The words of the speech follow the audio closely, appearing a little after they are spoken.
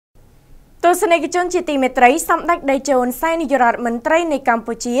ទស្សនិកជនជាទីមេត្រីសម្ដេចតេជោ ហ៊ុន សែន នាយករដ្ឋមន្ត្រីនៃកម្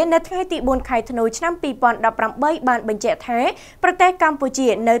ពុជានៅថ្ងៃទី 4 ខែធ្នូ ឆ្នាំ 2018 បានបញ្ជាក់ថាប្រទេសកម្ពុជា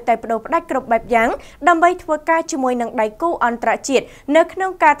នៅតែប្តូរផ្ដាច់គ្រប់បែបយ៉ាងដើម្បីធ្វើការជាមួយនឹងដៃគូអន្តរជាតិនៅក្នុ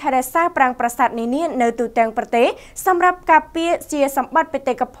ងការថែរក្សាប្រាង្គប្រាសាទនានានៅទូទាំងប្រទេសសម្រាប់ការពារជាសម្បត្តិបេ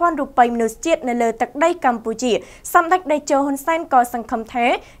តិកភណ្ឌរូបិយមនុស្សជាតិនៅលើទឹកដីកម្ពុជាសម្ដេចតេជោ ហ៊ុន សែន ក៏សង្ឃឹមថា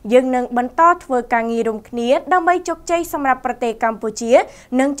យើងនឹងបន្តធ្វើការងាររួមគ្នាដើម្បីជោគជ័យសម្រាប់ប្រទេសកម្ពុជា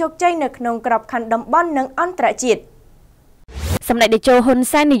និងជោគជ័យនៅក្នុងក្របខ័ណ្ឌតំបន់និងអន្តរជាតិ សម្ដេចតេជោ ហ៊ុន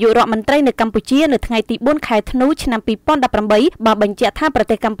សែន នាយករដ្ឋមន្ត្រីនៅកម្ពុជានៅថ្ងៃទី 4 ខែធ្នូ ឆ្នាំ 2018 បានបញ្ជាក់ថាប្រ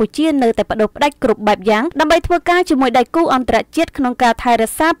ទេសកម្ពុជានៅតែប្តូរផ្ដាច់គ្រប់បែបយ៉ាងដើម្បីធ្វើការជាមួយដៃគូអន្តរជាតិក្នុងការថែរ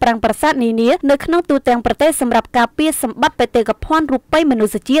ក្សាប្រាង្គប្រាសាទនានានៅក្នុងទូទាំងប្រទេសសម្រាប់ការពារសម្បត្តិបេតិកភណ្ឌរូបិយមនុ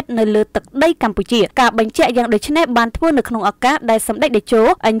ស្សជាតិនៅលើទឹកដីកម្ពុជាការបញ្ជាក់យ៉ាងដូចនេះបានធ្វើនៅក្នុងឱកាសដែលសម្ដេចតេជោ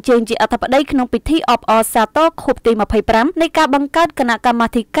អញ្ជើញជាអធិបតីក្នុងពិធីអបអរសាទរខួបទី 25 នៃការបង្កើតគណៈកម្មា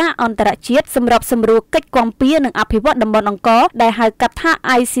ធិការអន្តរជាតិសម្រាប់សម្រួលកិច្ចគាំពារនិងអភិវឌ្ឍតំបន់អង្គរដែលហៅកាត់ថា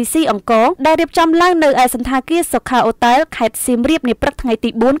ICC អង្គរដែលរៀបចំឡើងនៅឯសន្តាគារសុខាអូតែលខេត្តសៀមរាបនាព្រឹកថ្ងៃទី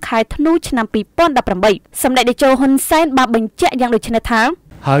 4 ខែធ្នូ ឆ្នាំ 2018 សម្ដេចតេជោ ហ៊ុន សែន បានបញ្ជាក់យ៉ាងដូចនេះថា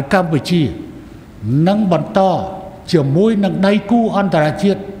ហើយកម្ពុជានឹងបន្តជាមួយនឹងដៃគូអន្តរ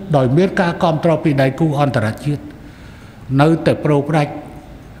ជាតិដោយមានការគាំទ្រពីដៃគូអន្តរជាតិនៅតែប្រូរផ្ដាច់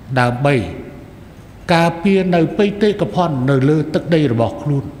ដើម្បីការពារនៅបេតិកភណ្ឌនៅលើទឹកដីរបស់ខ្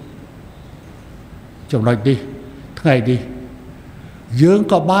លួនចំណុចនេះថ្ងៃនេះយើង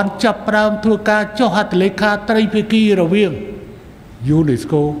ក៏បានចាប់ផ្ដើមធ្វើការចុះហត្ថលេខាត្រីភាគីរវាង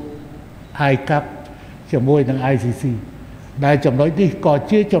UNESCO ICAP ជាមួយនឹង ICC ដែលចំណុចនេះក៏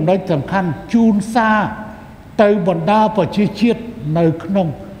ជាចំណុចសំខាន់ជូនសារទៅបណ្ដាប្រជាជាតិនៅក្នុង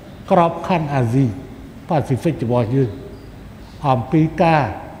ក្របខ័ណ្ឌអាស៊ីប៉ាស៊ីហ្វិករបស់យើងអំពីការ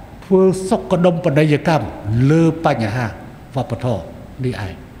ធ្វើសុខដុមបដិយកម្មលើបញ្ហាវប្បធម៌នេះឯ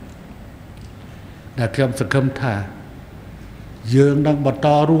ងដែលខ្ញុំសង្ឃឹមថាយើងនឹងបន្ត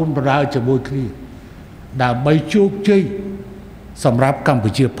រួមដំណើរជាមួយគ្នាដើម្បីជោគជ័យសម្រាប់កម្ពុ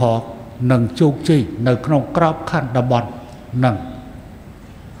ជាផងនិងជោគជ័យនៅក្នុងក្របខ័ណ្ឌតំបន់និង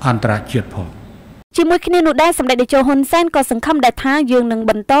អន្តរជាតិផងជាមួយគ្នានោះដែរសម្ដេចតេជោ ហ៊ុន សែន ក៏សង្ឃឹមដែរថាយើងនឹង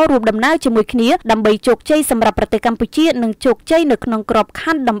បន្តរួមដំណើរជាមួយគ្នាដើម្បីជោគជ័យសម្រាប់ប្រទេសកម្ពុជានិងជោគជ័យនៅក្នុងក្រប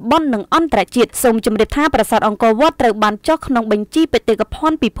ខ័ណ្ឌតំបន់និងអន្តរជាតិសូមជម្រាបថាប្រាសាទអង្គរវត្តត្រូវបានចុះក្នុងបញ្ជីបេតិកភ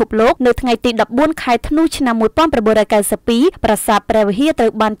ណ្ឌពិភពលោកនៅថ្ងៃទី 14 ខែធ្នូ ឆ្នាំ 1992 ប្រាសាទព្រះវិហារត្រូ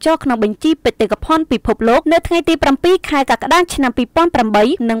វបានចុះក្នុងបញ្ជីបេតិកភណ្ឌពិភពលោកនៅថ្ងៃទី 7 ខែកក្កដា ឆ្នាំ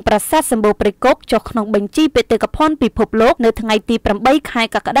 2008 និងប្រាសាទសម្បូរព្រៃគុកចុះក្នុងបញ្ជីបេតិកភណ្ឌពិភពលោកនៅថ្ងៃទី 8 ខែ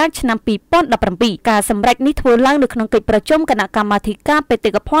កក្កដា ឆ្នាំ 2017 ការសម្រេចនេះធ្វើឡើងនៅក្នុងកិច្ចប្រជុំគណៈកម្មាធិការបេតិ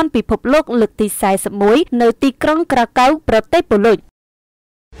កភណ្ឌពិភពលោកលើកទី 41 នៅទីក្រុងក្រាកៅប្រទេសប៉ូឡូញ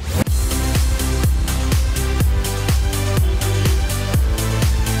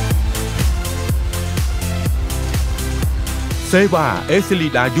សេវា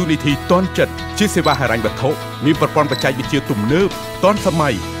Eslida Unity តនចិត្តជាសេវាហិរញ្ញវត្ថុមានប្រព័ន្ធបច្ចេកវិទ្យាទំនើបទាន់សម័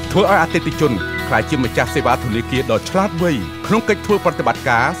យធ្វើឲ្យអតិថិជនក្លាយជាម្ចាស់សេវាធនាគារដ៏ឆ្លាតវៃក្នុងកិច្ចធ្វើប្រតិបត្តិ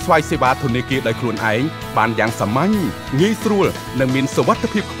ការស្វ័យសេវាធនាគារដោយខ្លួនឯងបានយ៉ាងសាមញ្ញងាយស្រួលនិងមានសុវត្ថិ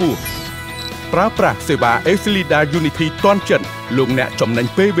ភាពខ្ពស់ប្រើប្រាស់សេវា Eslida Unity ទាន់ចិត្តលោកអ្នកចំណេញ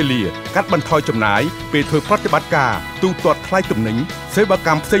ពេលវេលាកាត់បន្ថយចំណាយពេលធ្វើប្រតិបត្តិការទូទាត់ថ្លៃទំនិញសេវាក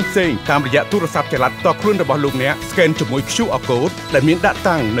ម្មផ្សេងៗតាមរយៈទូរស័ព្ទចល័តតខ្លួនរបស់លោកអ្នកស្កេនជាមួយ QR Code ដែលមានដាក់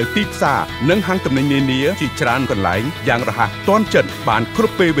តាំងនៅទីផ្សារនិងហាងទំនិញនានាជាច្រើនកន្លែងយ៉ាងរហ័សទាន់ចិត្តបានគ្រ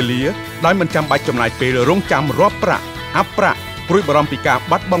ប់ពេលវេលាដោយមិនចាំបាច់ចំណាយពេលរង់ចាំរាប់ប្រាក់អាប់ប្រាក់ព្រួយបារម្ភពីការ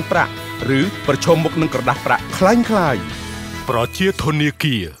បាត់បង់ប្រាក់ឬប្រឈមមុខនឹងក្រដាសប្រាក់คล้ายៗប្រជាធនា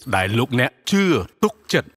គារដែលលោកអ្នកជឿទុកចិត្ត